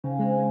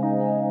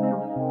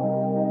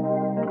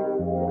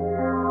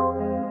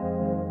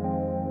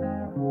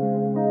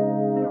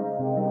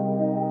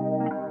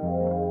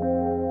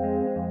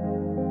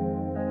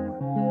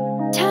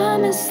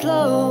is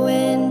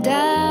slowing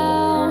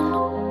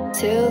down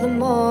till the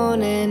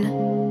morning.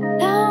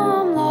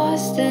 Now I'm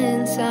lost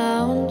in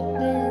sound.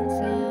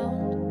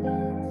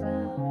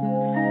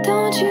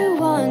 Don't you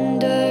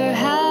wonder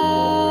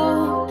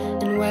how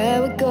and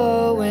where we're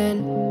going?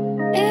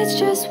 It's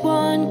just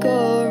one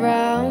go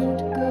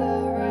round.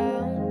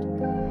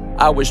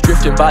 I was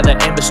drifting by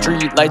the amber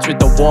street lights with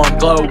the warm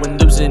glow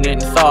and losing it in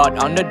thought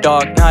on the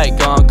dark night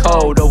gone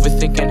cold,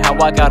 overthinking how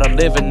I gotta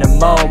live in the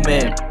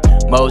moment.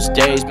 Most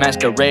days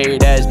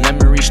masquerade as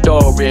memory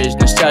storage,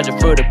 nostalgia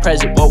for the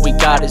present, what we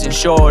got is in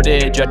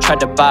shortage. I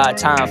tried to buy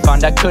time,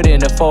 found I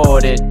couldn't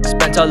afford it.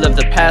 Spent all of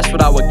the past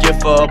what I would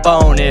give for a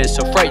bonus.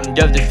 So frightened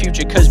of the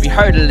future cause we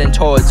hurtling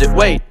towards it.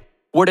 Wait,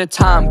 where'd the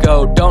time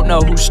go? Don't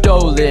know who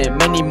stole it.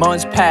 Many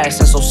months passed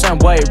and so some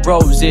white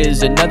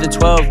roses. Another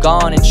 12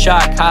 gone in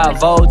shock, high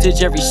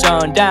voltage. Every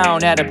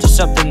sundown add up to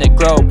something that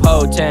grow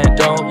potent.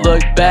 Don't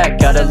look back,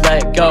 gotta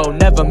let go.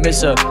 Never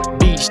miss a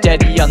beat,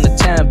 steady on the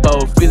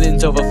tempo.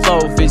 Feelings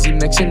overflow, fizzy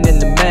mixing in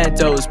the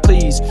Mentos.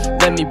 Please,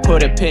 let me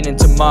put a pin in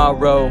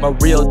tomorrow. My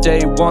real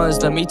day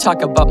ones, let me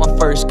talk about my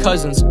first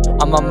cousins.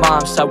 On my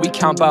mom's side, we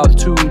count about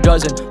 24.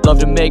 Love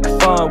to make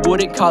fun,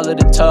 wouldn't call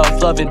it a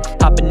tough loving.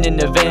 Hopping in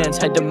the vans,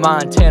 head to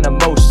Montana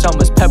most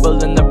summers.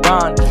 Pebble in the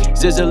Bron,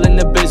 Zizzle in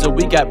the Bizzle.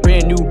 We got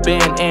brand new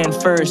band and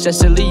first.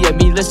 Cecilia,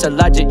 me, Lissa,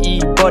 Elijah, E,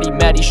 Buddy,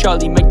 Maddie,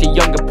 Charlie, make the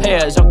younger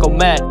pairs. Uncle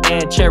Matt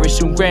and Cherry,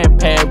 soon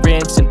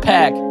grandparents and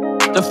pack.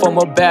 The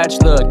former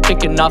bachelor,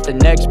 kicking off the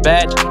next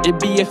batch. It'd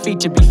be a feat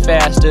to be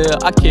faster,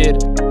 I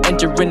kid.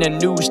 Entering a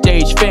new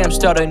stage, fam,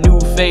 start a new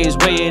phase.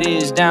 Way it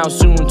is now,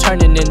 soon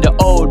turning into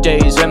old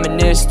days.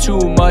 Reminisce too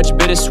much,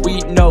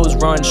 bittersweet nose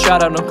run.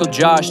 Shout out Uncle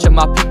Josh to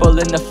my people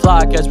in the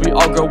flock. As we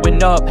all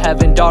growing up,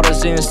 having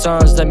daughters and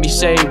sons. Let me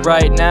say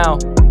right now,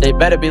 they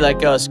better be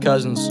like us,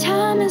 cousins.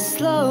 Time is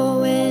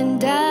slowing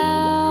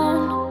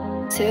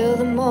down till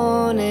the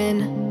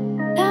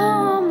morning.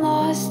 Now I'm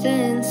lost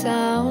in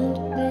sound.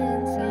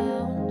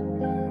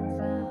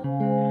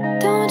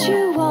 Don't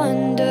you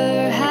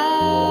wonder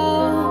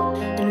how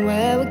and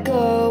where we're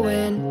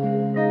going?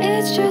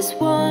 It's just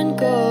one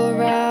go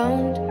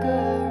round.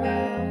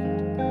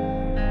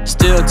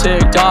 Still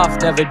ticked off,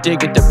 never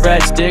dig at the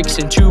breadsticks.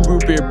 And 2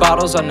 root beer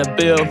bottles on the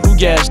bill, who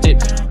guessed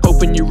it?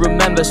 Hoping you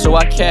remember so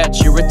I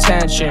catch your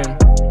attention.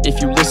 If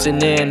you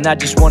listen in, I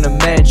just wanna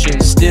mention,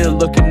 still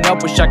looking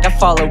up, wish I could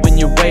follow in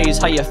your ways.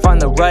 How you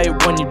find the right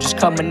one, you just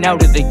coming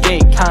out of the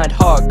gate. Kind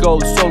heart,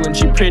 gold soul, and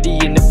she pretty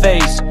in the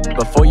face.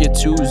 Before you're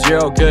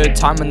 2-0, good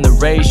time in the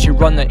race.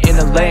 You're on the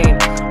inner lane,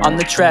 on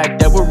the track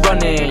that we're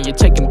running. You're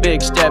taking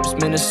big steps,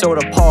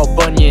 Minnesota Paul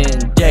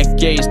Bunyan.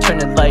 Decades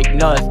turning like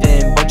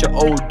nothing. Bunch of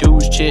old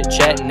dudes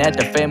chit-chatting at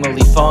the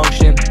family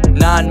function.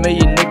 9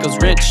 million nickels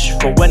rich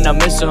for when I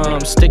miss them.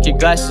 Stick your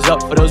glasses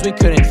up for those we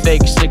couldn't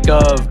fake sick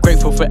of.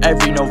 Grateful for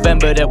every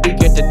November that we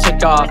get to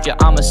tick off. Yeah,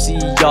 I'ma see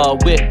y'all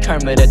with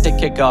Kermit at the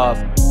kickoff.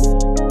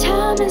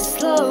 Time is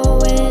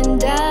slowing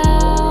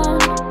down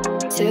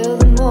till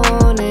the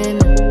morning.